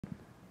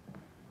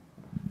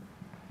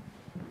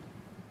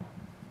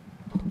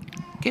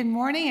Good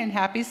morning and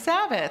happy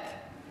Sabbath.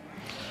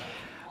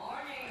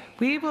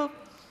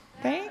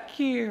 Thank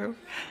you.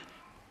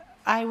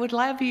 I would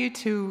love you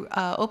to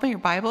open your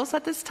Bibles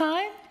at this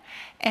time.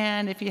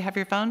 And if you have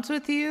your phones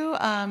with you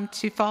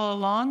to follow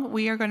along,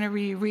 we are going to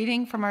be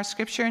reading from our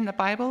scripture in the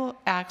Bible,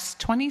 Acts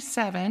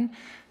 27,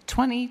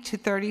 20 to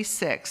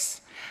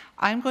 36.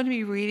 I'm going to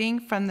be reading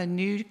from the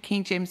New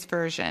King James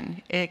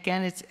Version.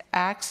 Again, it's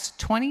Acts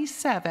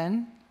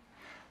 27,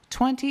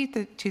 20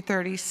 to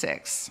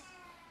 36.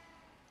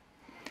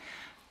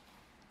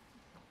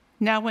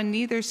 Now when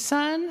neither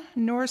sun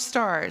nor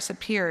stars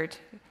appeared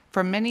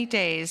for many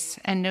days,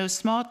 and no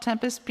small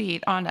tempest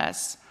beat on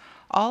us,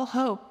 all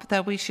hope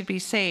that we should be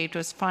saved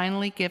was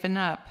finally given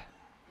up.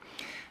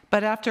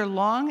 But after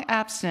long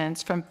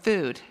abstinence from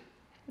food,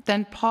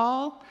 then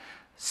Paul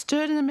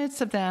stood in the midst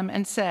of them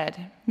and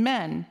said,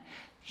 "Men,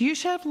 you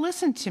should have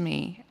listened to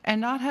me and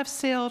not have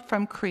sailed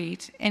from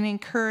Crete and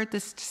incurred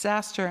this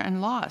disaster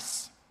and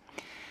loss.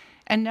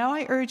 And now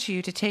I urge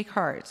you to take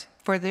heart,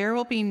 for there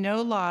will be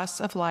no loss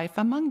of life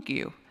among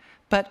you,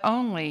 but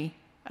only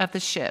of the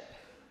ship.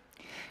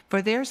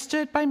 For there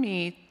stood by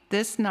me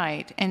this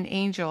night an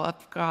angel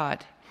of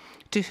God,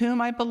 to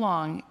whom I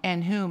belong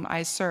and whom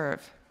I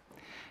serve,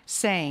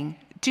 saying,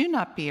 'Do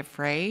not be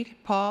afraid,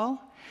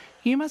 Paul.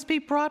 You must be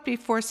brought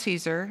before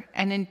Caesar,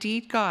 and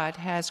indeed God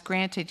has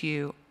granted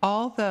you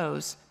all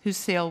those who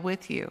sail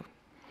with you.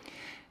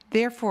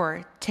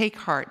 Therefore take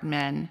heart,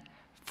 men,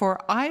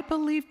 for I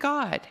believe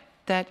God,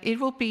 that it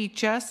will be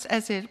just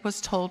as it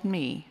was told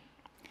me.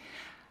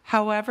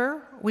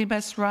 However, we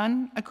must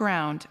run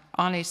aground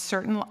on a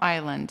certain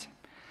island.'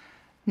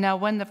 Now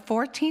when the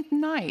 14th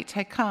night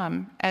had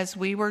come, as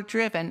we were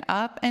driven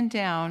up and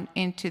down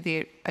into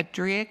the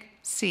Adriatic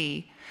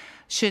Sea,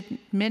 should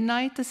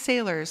midnight the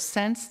sailors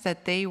sense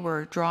that they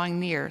were drawing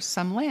near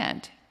some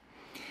land.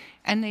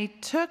 And they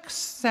took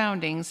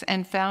soundings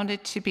and found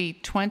it to be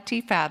 20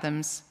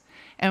 fathoms.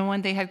 And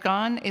when they had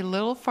gone a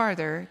little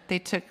farther, they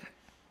took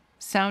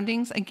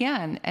soundings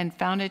again and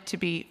found it to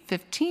be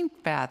 15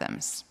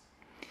 fathoms.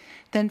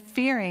 Then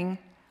fearing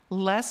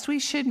lest we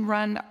should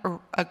run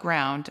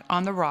aground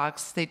on the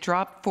rocks, they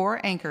dropped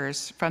 4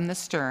 anchors from the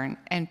stern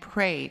and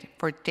prayed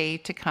for day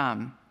to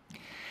come.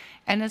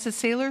 And as the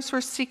sailors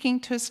were seeking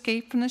to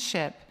escape from the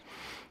ship,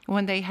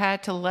 when they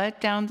had to let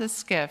down the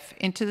skiff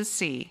into the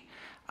sea,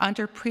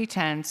 under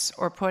pretense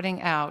or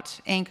putting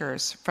out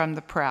anchors from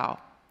the prow,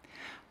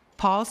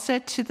 Paul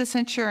said to the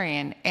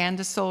centurion and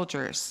the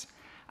soldiers,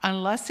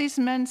 'Unless these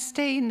men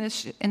stay in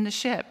the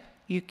ship,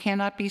 you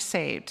cannot be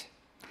saved.'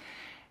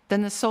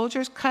 Then the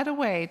soldiers cut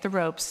away the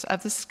ropes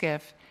of the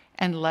skiff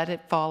and let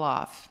it fall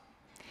off.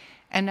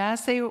 And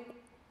as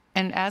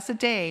the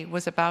day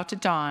was about to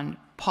dawn,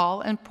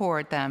 Paul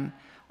implored them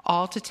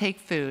all to take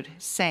food,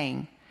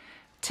 saying,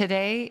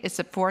 'Today is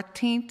the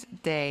 14th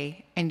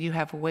day, and you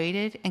have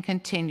waited and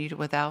continued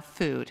without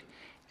food,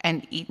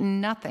 and eaten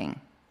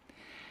nothing.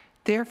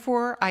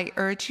 Therefore I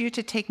urge you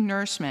to take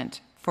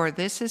nourishment, for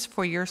this is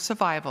for your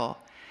survival,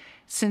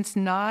 since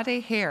not a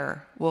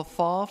hair will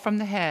fall from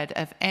the head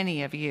of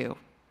any of you.'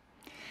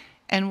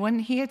 And when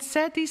he had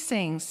said these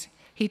things,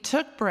 he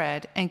took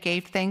bread and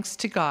gave thanks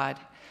to God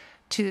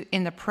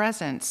in the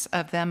presence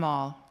of them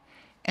all.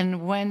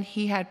 And when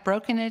he had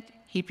broken it,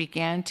 he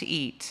began to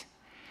eat.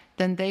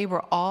 Then they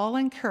were all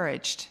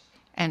encouraged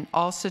and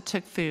also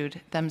took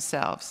food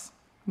themselves.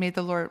 May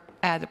the Lord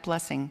add a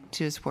blessing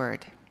to his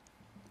word."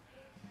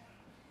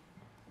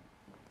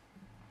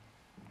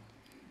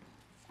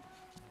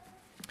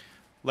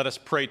 Let us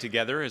pray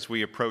together as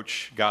we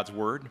approach God's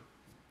word.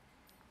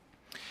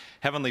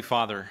 Heavenly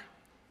Father,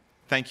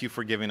 thank you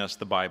for giving us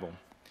the Bible.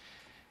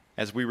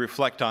 As we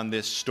reflect on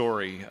this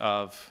story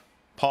of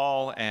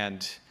Paul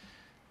and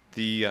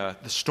the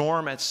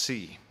storm at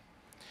sea,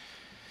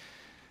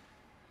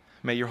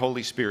 may your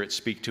Holy Spirit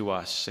speak to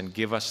us and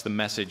give us the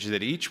message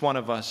that each one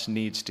of us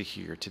needs to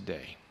hear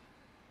today.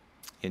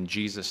 In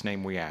Jesus'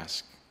 name we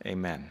ask,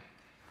 amen.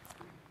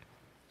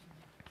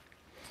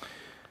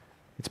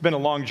 It's been a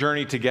long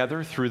journey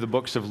together through the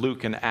books of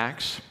Luke and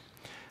Acts.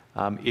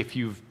 If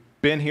you've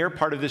been here,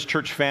 part of this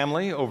church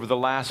family, over the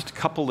last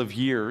couple of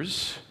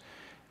years,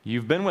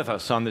 you've been with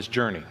us on this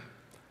journey.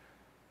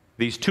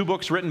 These 2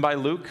 books written by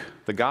Luke,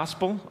 the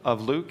Gospel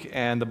of Luke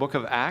and the book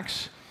of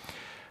Acts,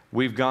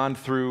 we've gone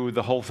through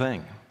the whole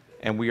thing,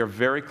 and we are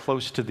very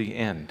close to the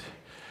end.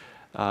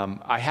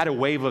 I had a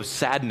wave of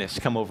sadness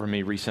come over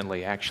me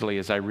recently, actually,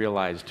 as I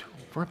realized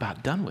we're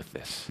about done with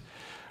this.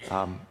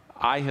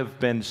 I have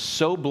been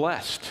so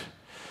blessed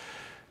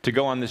to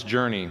go on this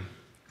journey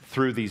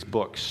through these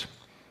books.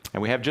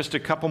 And we have just a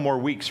couple more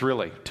weeks,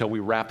 really, till we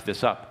wrap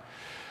this up.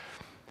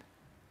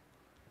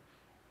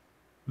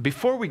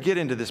 Before we get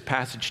into this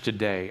passage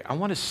today, I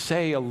want to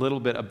say a little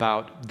bit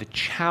about the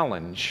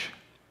challenge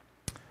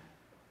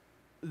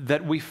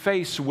that we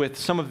face with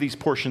some of these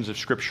portions of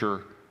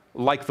Scripture,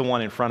 like the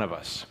one in front of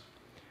us.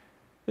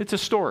 It's a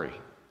story.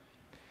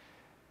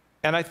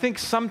 And I think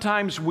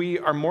sometimes we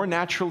are more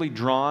naturally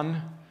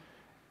drawn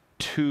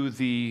to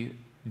the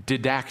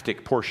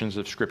didactic portions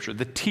of Scripture,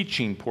 the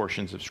teaching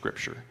portions of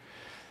Scripture.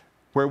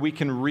 where we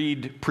can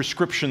read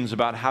prescriptions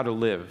about how to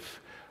live,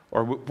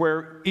 or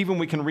where even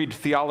we can read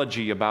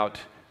theology about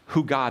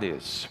who God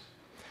is.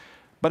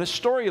 But a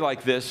story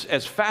like this,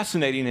 as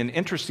fascinating and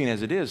interesting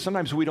as it is,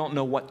 sometimes we don't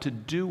know what to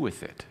do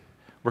with it.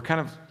 We're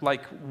kind of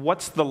like,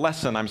 what's the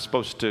lesson I'm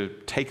supposed to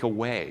take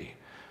away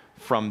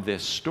from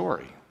this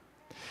story?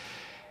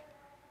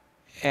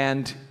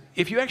 And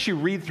if you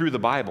actually read through the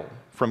Bible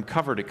from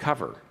cover to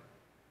cover,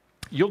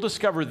 you'll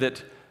discover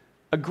that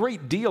a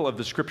great deal of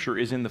the Scripture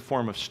is in the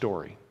form of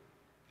story.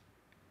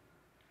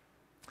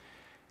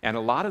 And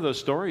a lot of those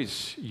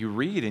stories you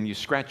read and you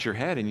scratch your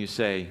head and you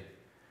say,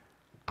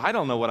 I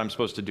don't know what I'm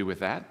supposed to do with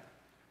that.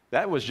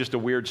 That was just a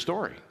weird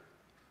story.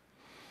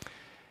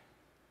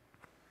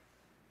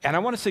 And I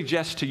want to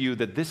suggest to you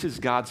that this is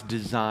God's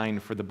design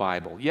for the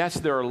Bible. Yes,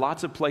 there are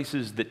lots of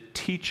places that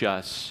teach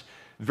us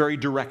very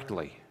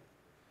directly,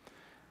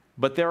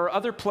 but there are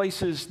other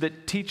places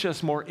that teach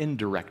us more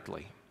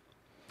indirectly.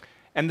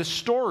 And the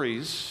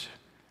stories,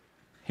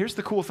 here's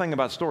the cool thing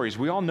about stories.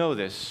 We all know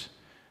this.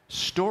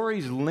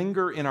 Stories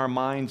linger in our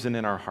minds and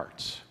in our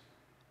hearts.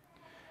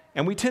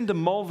 And we tend to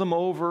mull them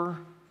over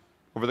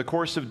the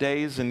course of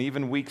days and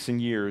even weeks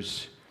and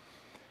years.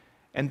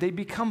 And they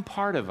become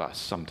part of us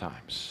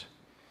sometimes.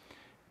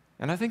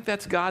 And I think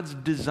that's God's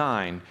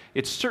design.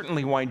 It's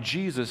certainly why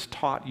Jesus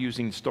taught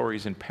using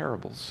stories and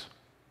parables.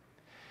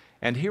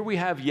 And here we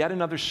have yet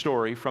another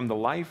story from the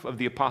life of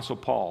the Apostle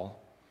Paul,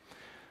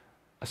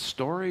 a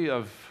story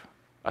of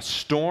a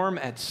storm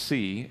at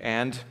sea.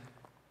 And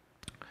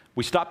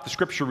we stopped the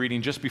scripture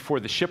reading just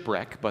before the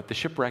shipwreck, but the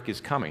shipwreck is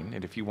coming.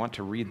 And if you want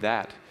to read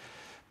that,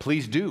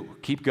 please do.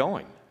 Keep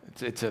going.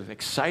 It's an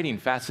exciting,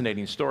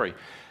 fascinating story.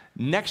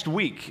 Next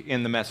week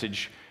in the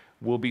message,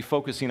 we'll be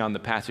focusing on the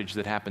passage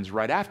that happens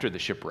right after the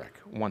shipwreck,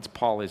 once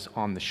Paul is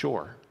on the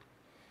shore.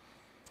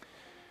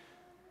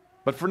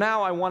 But for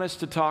now, I want us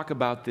to talk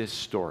about this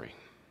story.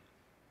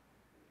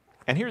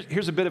 And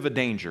here's a bit of a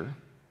danger.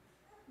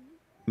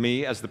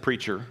 Me, as the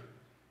preacher,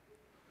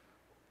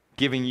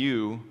 giving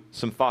you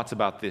some thoughts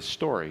about this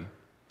story.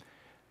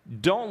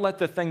 Don't let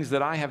the things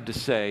that I have to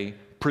say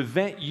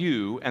prevent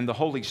you and the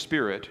Holy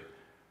Spirit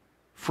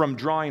from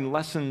drawing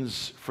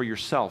lessons for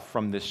yourself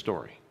from this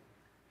story.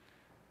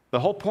 The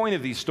whole point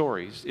of these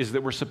stories is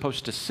that we're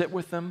supposed to sit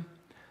with them,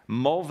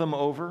 mull them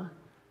over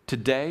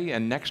today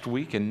and next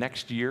week and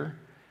next year,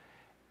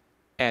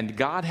 and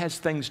God has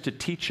things to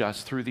teach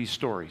us through these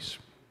stories.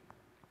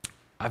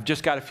 I've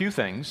just got a few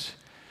things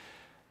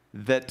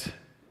that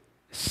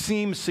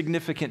seem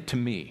significant to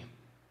me,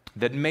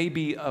 that may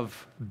be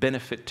of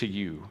benefit to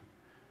you,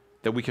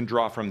 that we can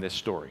draw from this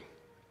story.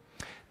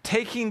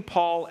 Taking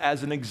Paul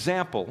as an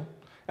example,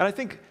 and I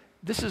think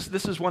this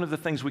is one of the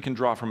things we can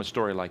draw from a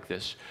story like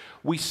this.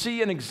 We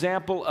see an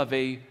example of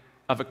a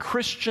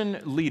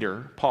Christian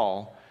leader,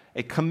 Paul,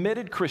 a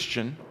committed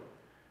Christian,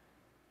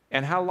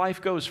 and how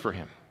life goes for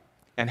him,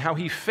 and how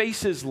he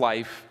faces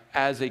life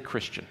as a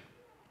Christian.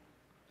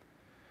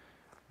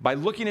 By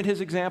looking at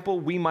his example,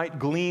 we might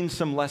glean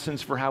some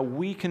lessons for how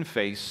we can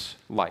face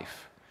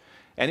life.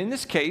 And in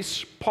this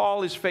case,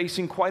 Paul is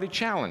facing quite a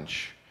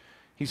challenge.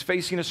 He's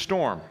facing a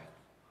storm.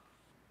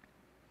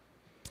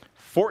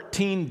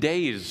 14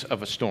 days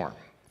of a storm.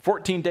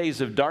 14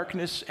 days of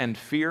darkness and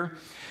fear.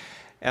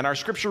 And our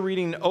scripture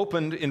reading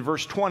opened in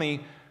verse 20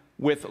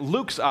 with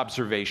Luke's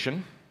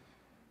observation.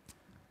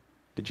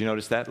 Did you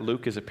notice that?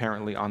 Luke is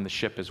apparently on the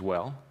ship as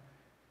well.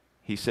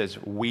 He says,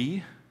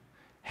 we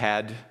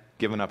had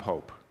given up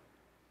hope.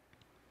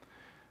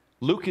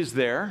 Luke is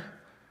there.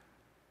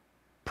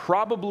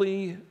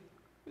 Probably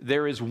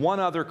there is one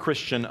other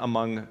Christian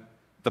among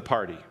the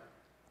party.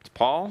 It's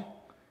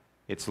Paul,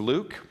 it's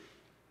Luke,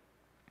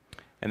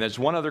 and there's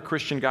one other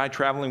Christian guy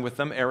traveling with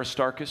them,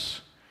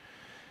 Aristarchus.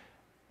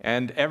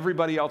 And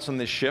everybody else on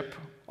this ship,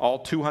 all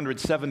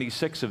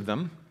 276 of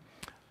them,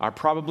 are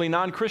probably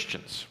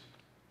non-Christians.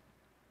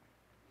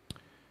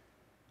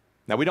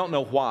 Now, we don't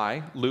know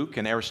why Luke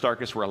and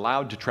Aristarchus were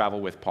allowed to travel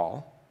with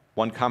Paul.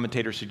 One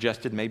commentator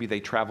suggested maybe they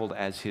traveled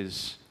as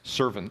his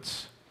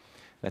servants.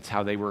 That's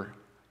how they were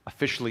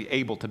officially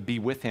able to be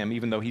with him,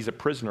 even though he's a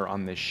prisoner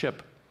on this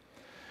ship.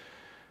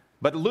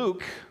 But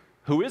Luke,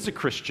 who is a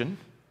Christian,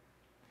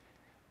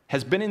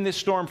 has been in this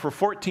storm for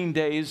 14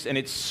 days, and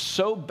it's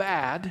so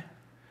bad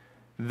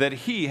that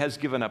he has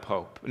given up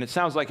hope. And it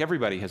sounds like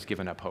everybody has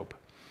given up hope.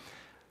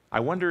 I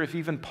wonder if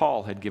even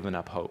Paul had given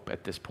up hope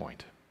at this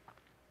point.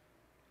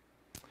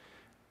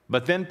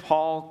 But then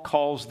Paul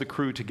calls the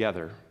crew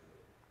together,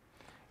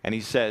 and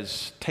he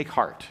says, take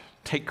heart,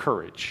 take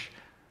courage.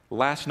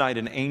 Last night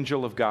an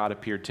angel of God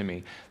appeared to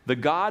me, the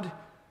God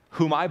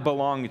whom I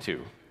belong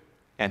to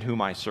and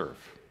whom I serve.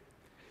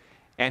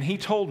 And he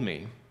told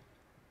me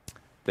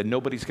that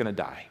nobody's going to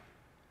die.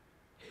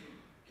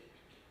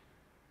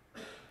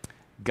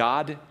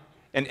 God,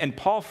 and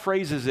Paul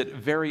phrases it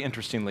very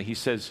interestingly. He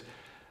says,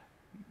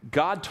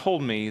 God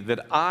told me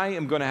that I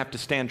am going to have to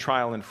stand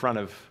trial in front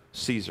of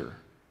Caesar,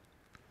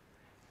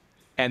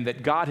 and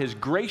that God has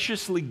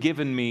graciously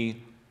given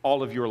me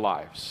all of your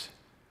lives,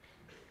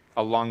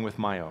 along with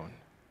my own.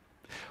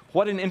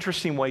 What an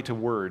interesting way to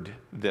word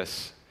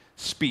this.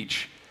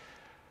 speech,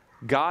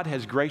 God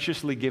has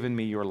graciously given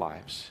me your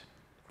lives,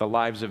 the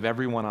lives of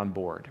everyone on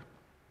board.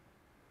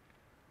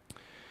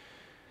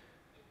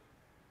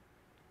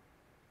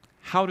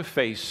 How to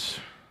face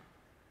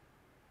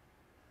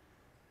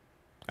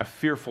a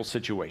fearful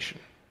situation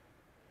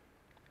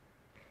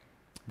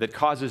that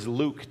causes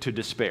Luke to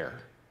despair,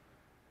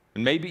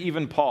 and maybe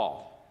even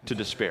Paul to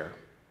despair.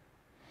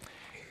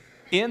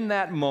 In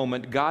that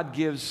moment, God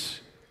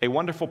gives a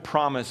wonderful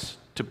promise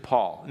to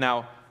Paul.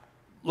 Now,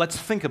 let's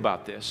think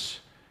about this.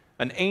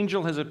 An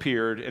angel has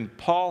appeared, and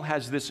Paul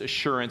has this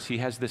assurance, he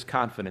has this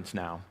confidence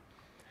now.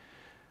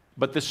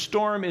 But the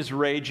storm is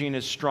raging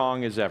as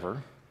strong as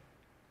ever.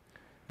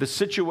 The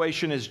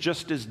situation is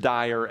just as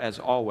dire as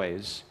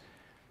always,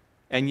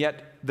 and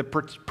yet the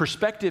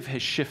perspective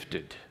has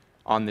shifted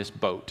on this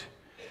boat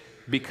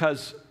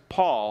because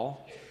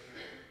Paul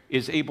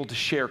is able to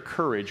share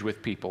courage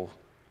with people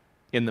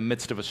in the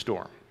midst of a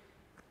storm.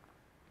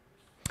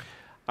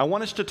 I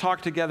want us to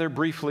talk together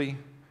briefly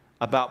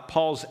about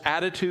Paul's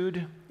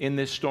attitude in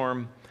this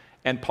storm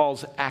and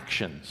Paul's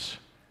actions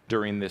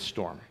during this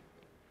storm.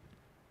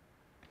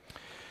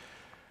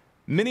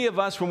 Many of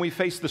us, when we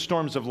face the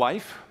storms of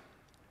life,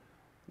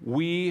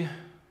 we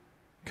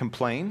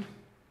complain,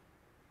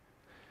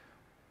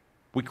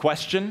 we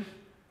question,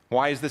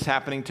 why is this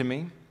happening to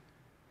me?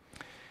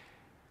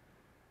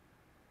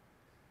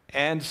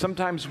 And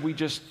sometimes we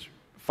just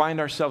find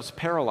ourselves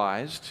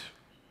paralyzed,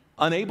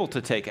 unable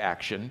to take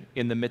action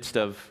in the midst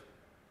of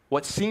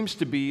what seems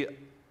to be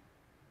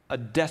a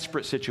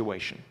desperate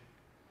situation.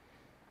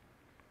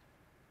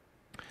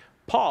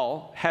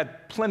 Paul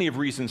had plenty of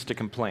reasons to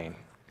complain.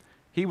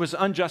 He was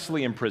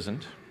unjustly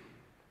imprisoned.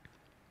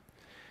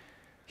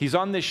 He's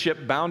on this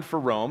ship bound for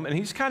Rome, and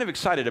he's kind of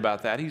excited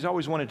about that. He's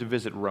always wanted to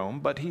visit Rome,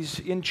 but he's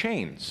in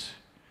chains.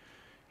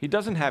 He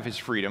doesn't have his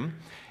freedom.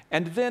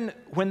 And then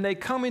when they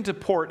come into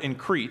port in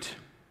Crete,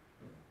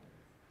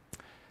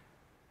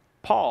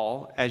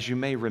 Paul, as you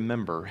may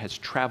remember, has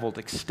traveled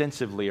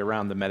extensively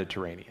around the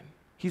Mediterranean.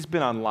 He's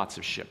been on lots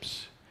of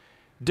ships.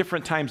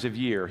 Different times of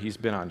year, he's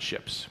been on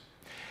ships.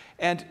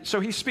 And so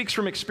he speaks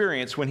from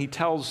experience when he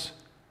tells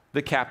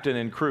the captain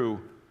and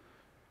crew,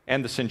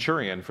 and the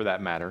centurion for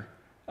that matter,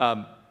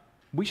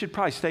 we should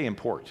probably stay in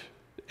port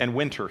and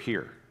winter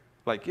here.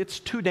 Like, it's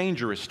too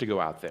dangerous to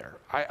go out there.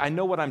 I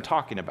know what I'm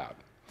talking about.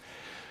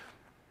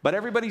 But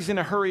everybody's in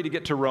a hurry to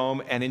get to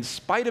Rome, and in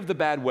spite of the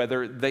bad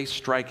weather, they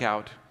strike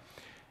out.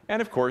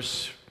 And of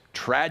course,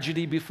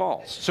 tragedy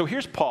befalls. So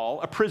here's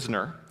Paul, a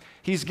prisoner.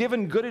 He's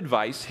given good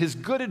advice. His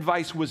good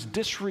advice was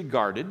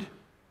disregarded,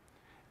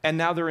 and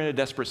now they're in a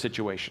desperate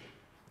situation.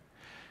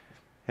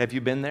 Have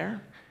you been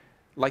there?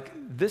 Like,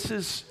 this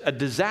is a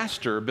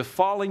disaster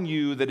befalling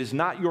you that is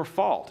not your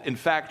fault. In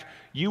fact,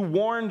 you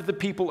warned the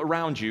people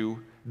around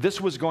you this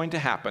was going to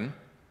happen,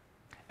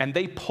 and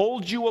they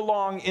pulled you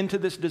along into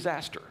this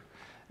disaster.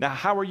 Now,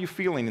 how are you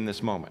feeling in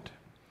this moment?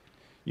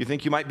 You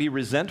think you might be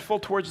resentful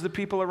towards the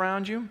people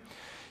around you?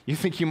 You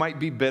think you might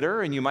be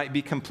bitter and you might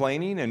be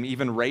complaining and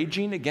even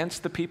raging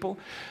against the people?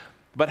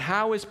 But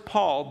how is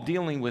Paul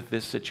dealing with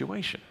this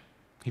situation?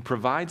 He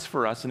provides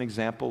for us an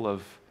example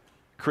of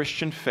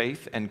Christian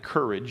faith and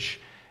courage,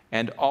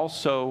 and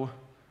also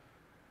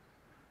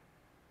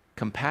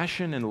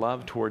compassion and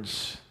love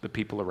towards the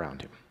people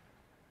around him.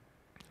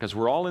 Because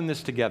we're all in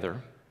this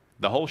together.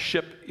 The whole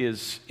ship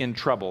is in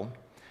trouble.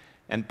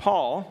 And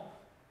Paul,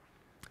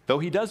 though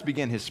he does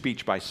begin his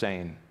speech by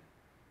saying,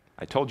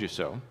 I told you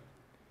so,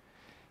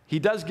 he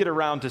does get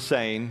around to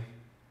saying,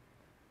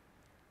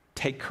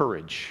 take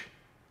courage,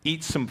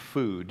 eat some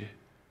food.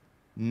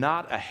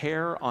 Not a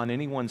hair on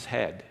anyone's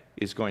head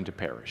is going to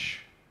perish.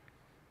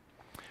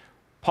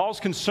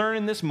 Paul's concern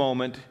in this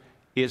moment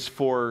is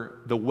for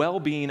the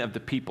well-being of the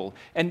people.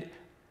 And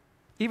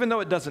even though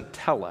it doesn't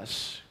tell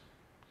us,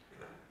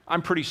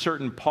 I'm pretty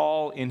certain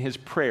Paul, in his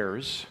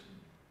prayers,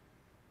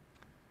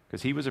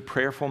 because he was a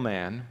prayerful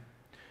man,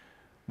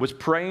 was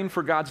praying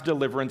for God's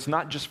deliverance,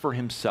 not just for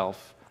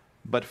himself,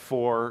 but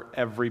for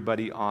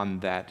everybody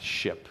on that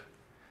ship.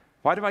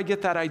 Why do I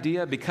get that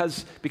idea?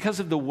 Because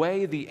of the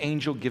way the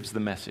angel gives the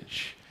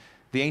message.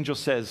 The angel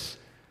says,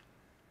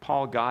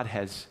 Paul, God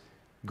has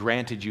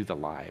granted you the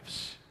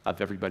lives of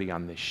everybody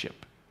on this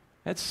ship.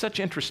 That's such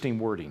interesting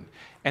wording.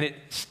 And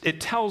it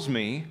tells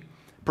me,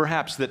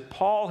 perhaps, that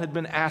Paul had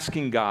been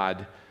asking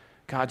God,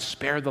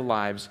 spare the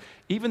lives.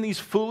 Even these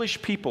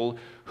foolish people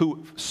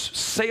who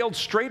sailed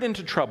straight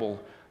into trouble,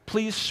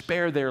 please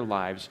spare their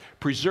lives.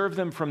 Preserve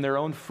them from their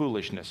own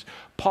foolishness.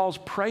 Paul's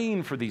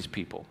praying for these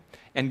people.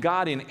 And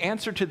God, in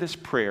answer to this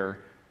prayer,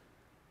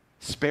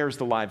 spares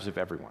the lives of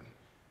everyone.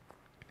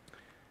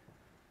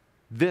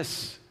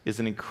 This is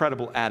an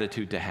incredible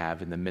attitude to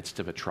have in the midst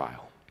of a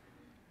trial.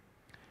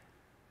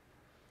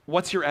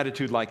 What's your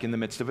attitude like in the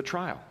midst of a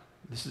trial?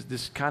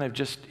 This kind of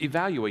just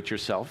evaluate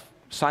yourself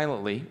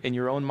silently in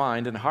your own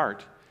mind and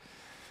heart.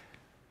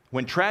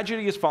 When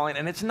tragedy is falling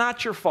and it's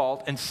not your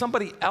fault and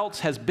somebody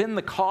else has been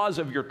the cause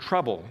of your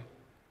trouble,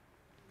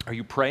 are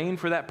you praying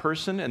for that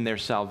person and their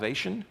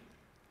salvation?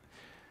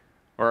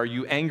 Or are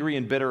you angry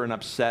and bitter and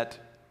upset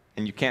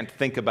and you can't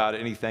think about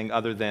anything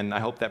other than, I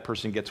hope that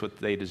person gets what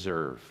they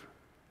deserve.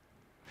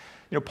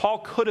 You know, Paul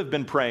could have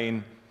been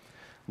praying,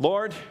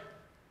 Lord,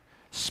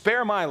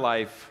 spare my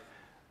life,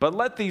 but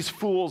let these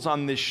fools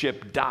on this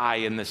ship die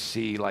in the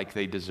sea like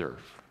they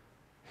deserve.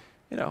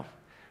 You know,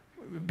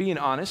 being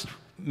honest,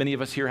 many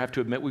of us here have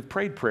to admit we've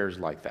prayed prayers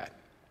like that.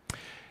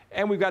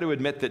 And we've got to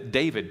admit that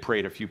David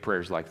prayed a few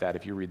prayers like that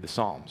if you read the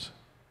Psalms.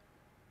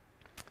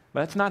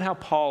 But that's not how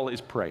Paul is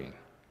praying.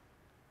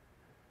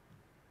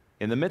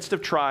 In the midst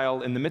of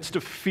trial, in the midst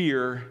of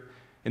fear,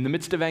 in the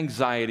midst of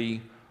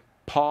anxiety,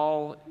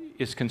 Paul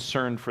is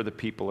concerned for the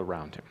people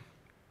around him.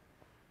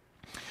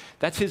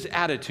 That's his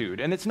attitude.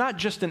 And it's not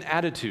just an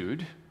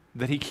attitude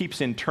that he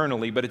keeps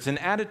internally, but it's an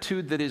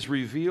attitude that is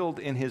revealed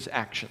in his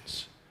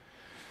actions.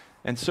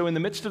 And so in the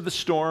midst of the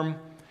storm,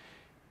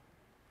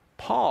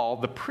 Paul,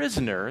 the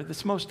prisoner,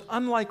 this most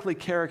unlikely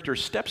character,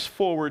 steps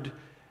forward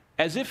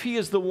as if he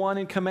is the one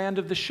in command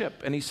of the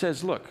ship. And he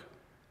says, look,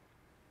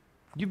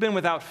 you've been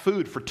without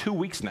food for 2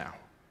 weeks now.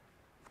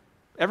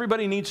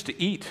 Everybody needs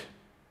to eat.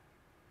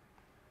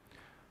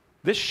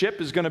 This ship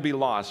is going to be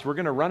lost. We're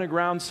going to run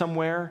aground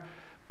somewhere,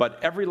 but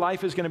every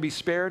life is going to be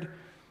spared.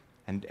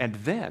 And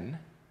then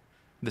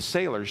the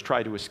sailors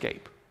try to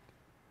escape.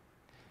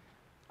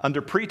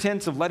 Under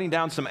pretense of letting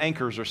down some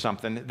anchors or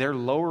something, they're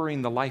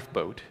lowering the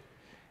lifeboat,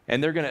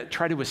 and they're going to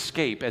try to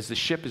escape as the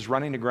ship is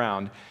running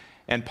aground.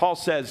 And Paul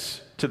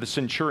says to the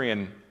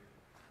centurion,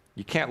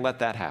 you can't let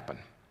that happen.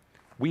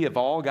 We have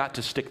all got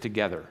to stick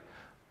together.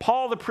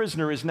 Paul, the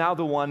prisoner, is now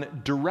the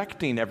one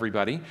directing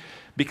everybody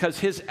because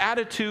his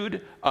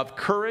attitude of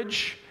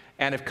courage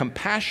and of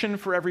compassion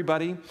for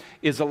everybody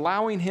is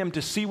allowing him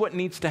to see what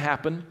needs to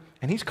happen,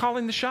 and he's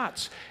calling the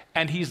shots,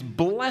 and he's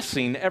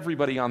blessing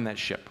everybody on that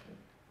ship.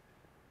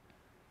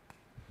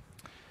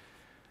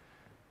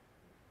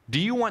 Do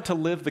you want to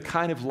live the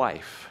kind of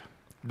life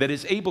that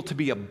is able to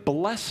be a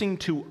blessing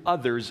to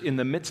others in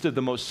the midst of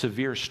the most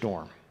severe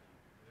storm?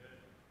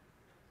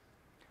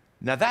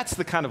 Now that's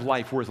the kind of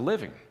life worth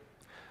living.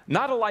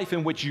 Not a life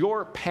in which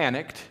you're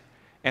panicked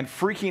and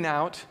freaking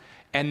out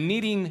and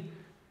needing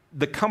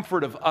the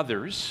comfort of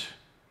others,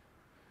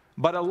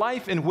 but a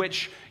life in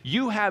which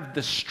you have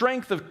the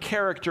strength of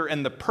character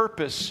and the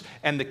purpose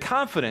and the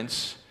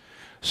confidence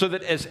so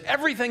that as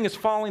everything is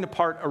falling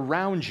apart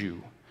around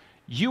you,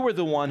 you are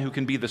the one who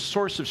can be the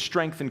source of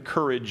strength and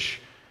courage.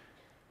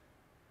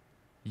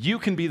 You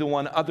can be the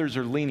one others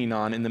are leaning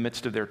on in the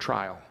midst of their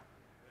trial.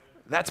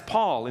 That's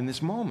Paul in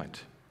this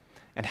moment.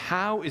 And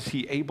how is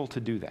he able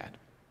to do that?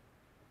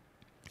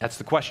 That's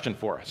the question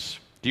for us.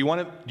 Do you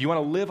want to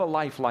live a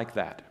life like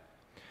that?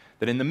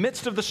 That in the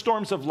midst of the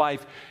storms of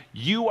life,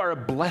 you are a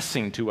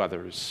blessing to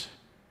others.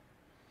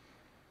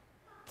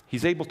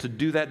 He's able to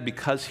do that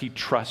because he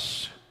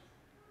trusts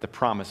the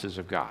promises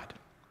of God.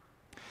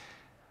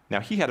 Now,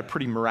 he had a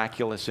pretty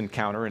miraculous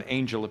encounter. An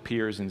angel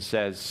appears and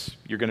says,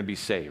 you're going to be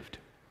saved.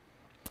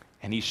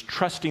 And he's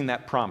trusting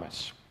that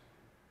promise.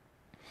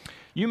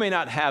 You may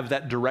not have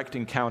that direct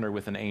encounter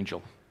with an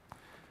angel,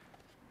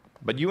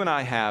 but you and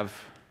I have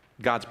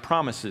God's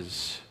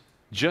promises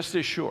just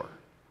as sure.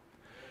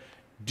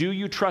 Do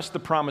you trust the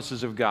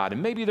promises of God?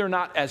 And maybe they're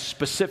not as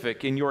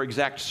specific in your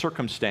exact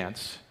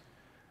circumstance,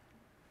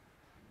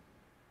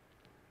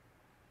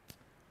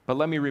 but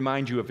let me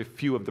remind you of a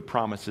few of the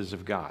promises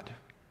of God.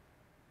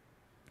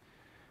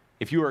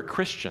 If you are a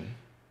Christian,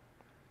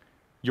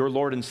 your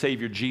Lord and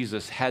Savior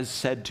Jesus has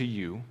said to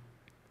you,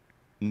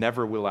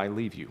 never will I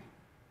leave you.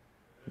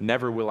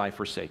 Never will I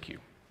forsake you.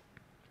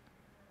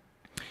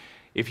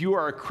 If you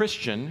are a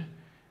Christian,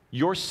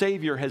 your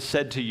Savior has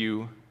said to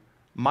you,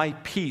 my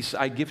peace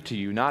I give to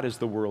you, not as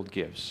the world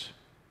gives.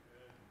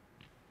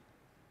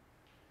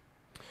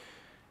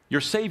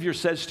 Your Savior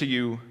says to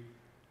you,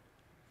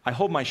 I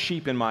hold my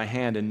sheep in my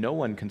hand and no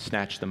one can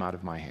snatch them out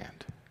of my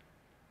hand.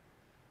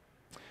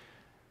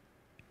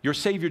 Your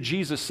Savior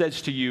Jesus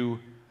says to you,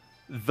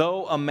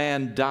 though a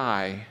man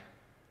die,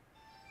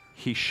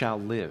 he shall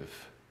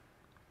live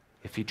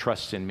if he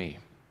trusts in me.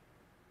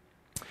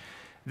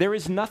 There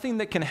is nothing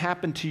that can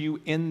happen to you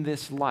in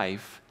this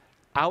life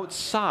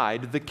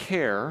outside the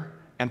care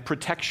and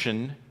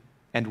protection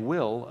and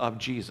will of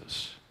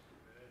Jesus.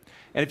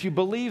 And if you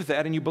believe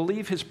that and you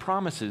believe his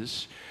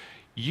promises,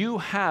 you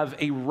have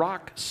a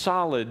rock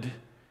solid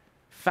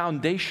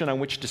foundation on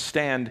which to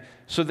stand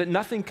so that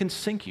nothing can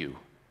sink you.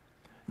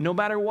 No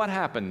matter what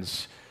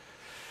happens,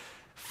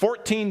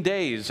 14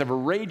 days of a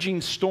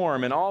raging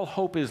storm and all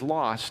hope is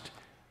lost,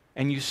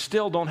 and you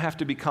still don't have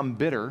to become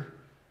bitter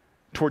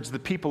towards the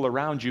people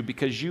around you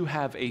because you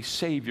have a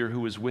Savior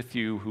who is with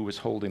you, who is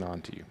holding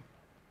on to you.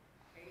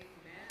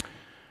 Amen.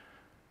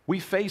 We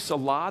face a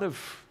lot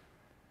of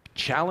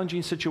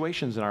challenging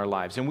situations in our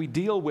lives, and we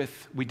deal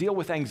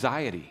with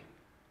anxiety.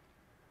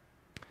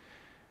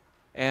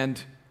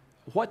 And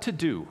what to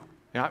do?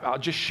 I'll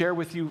just share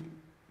with you.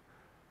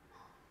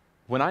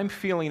 When I'm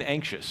feeling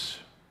anxious,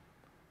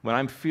 when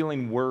I'm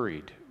feeling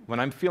worried, when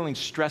I'm feeling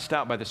stressed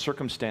out by the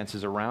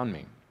circumstances around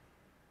me,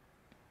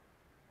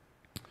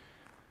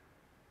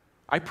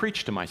 I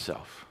preach to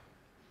myself.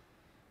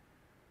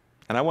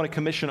 And I want to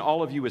commission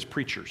all of you as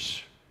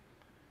preachers,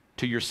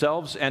 to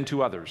yourselves and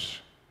to others.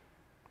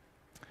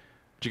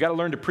 But you got to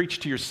learn to preach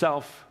to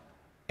yourself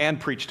and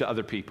preach to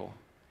other people.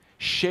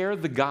 Share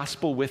the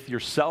gospel with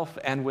yourself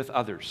and with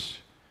others.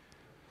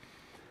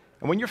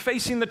 And when you're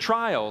facing the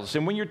trials,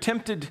 and when you're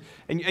tempted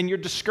and you're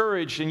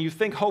discouraged and you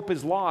think hope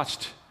is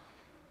lost,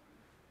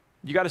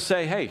 you got to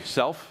say, hey,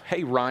 self,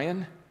 hey,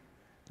 Ryan,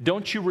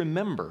 don't you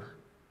remember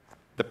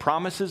the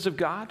promises of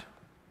God?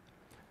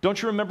 Don't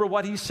you remember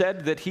what he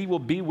said, that he will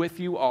be with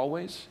you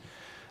always?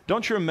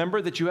 Don't you remember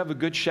that you have a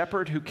good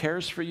shepherd who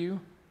cares for you?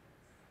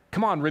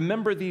 Come on,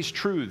 remember these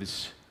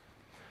truths.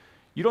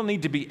 You don't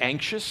need to be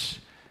anxious.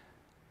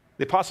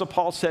 The Apostle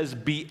Paul says,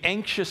 be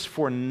anxious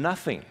for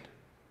nothing,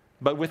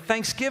 but with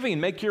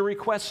thanksgiving, make your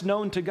requests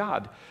known to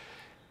God.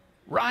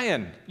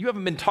 Ryan, you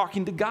haven't been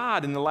talking to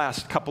God in the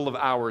last couple of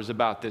hours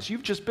about this.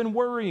 You've just been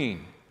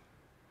worrying.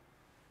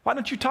 Why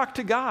don't you talk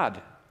to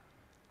God?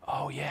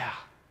 Oh, yeah.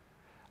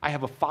 I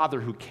have a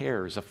Father who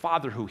cares, a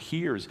Father who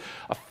hears,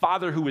 a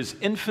Father who is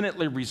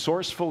infinitely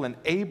resourceful and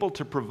able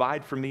to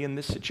provide for me in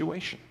this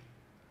situation.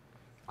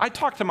 I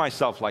talk to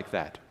myself like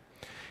that,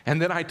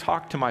 and then I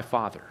talk to my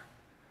Father.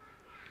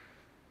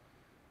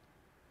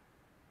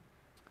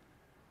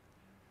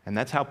 And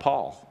that's how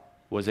Paul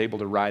was able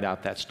to ride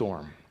out that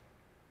storm.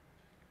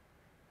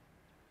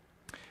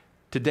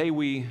 Today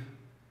we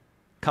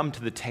come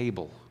to the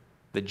table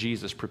that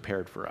Jesus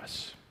prepared for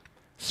us,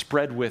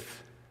 spread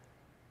with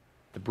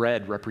the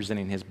bread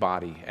representing his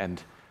body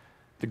and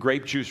the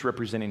grape juice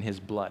representing his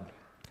blood.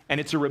 And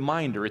it's a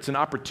reminder, it's an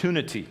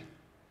opportunity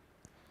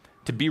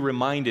to be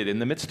reminded in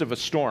the midst of a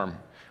storm,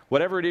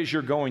 whatever it is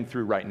you're going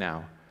through right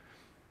now.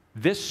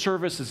 This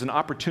service is an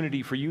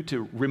opportunity for you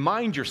to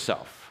remind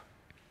yourself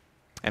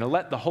and to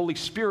let the Holy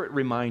Spirit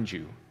remind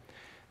you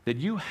that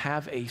you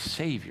have a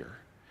Savior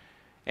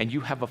and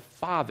you have a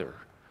Father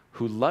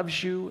who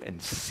loves you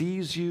and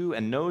sees you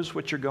and knows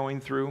what you're going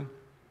through.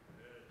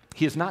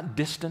 He is not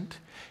distant.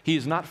 He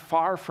is not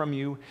far from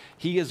you.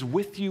 He is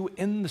with you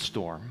in the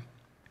storm,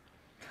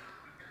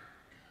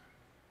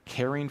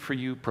 caring for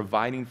you,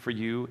 providing for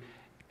you.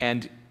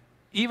 And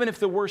even if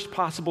the worst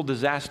possible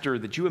disaster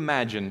that you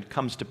imagine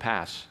comes to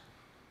pass,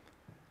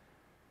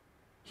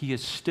 he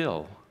is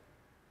still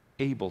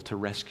able to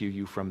rescue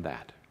you from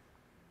that.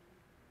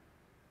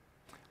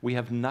 We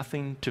have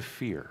nothing to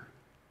fear.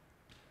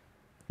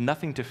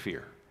 Nothing to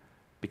fear,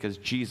 because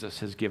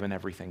Jesus has given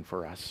everything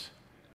for us.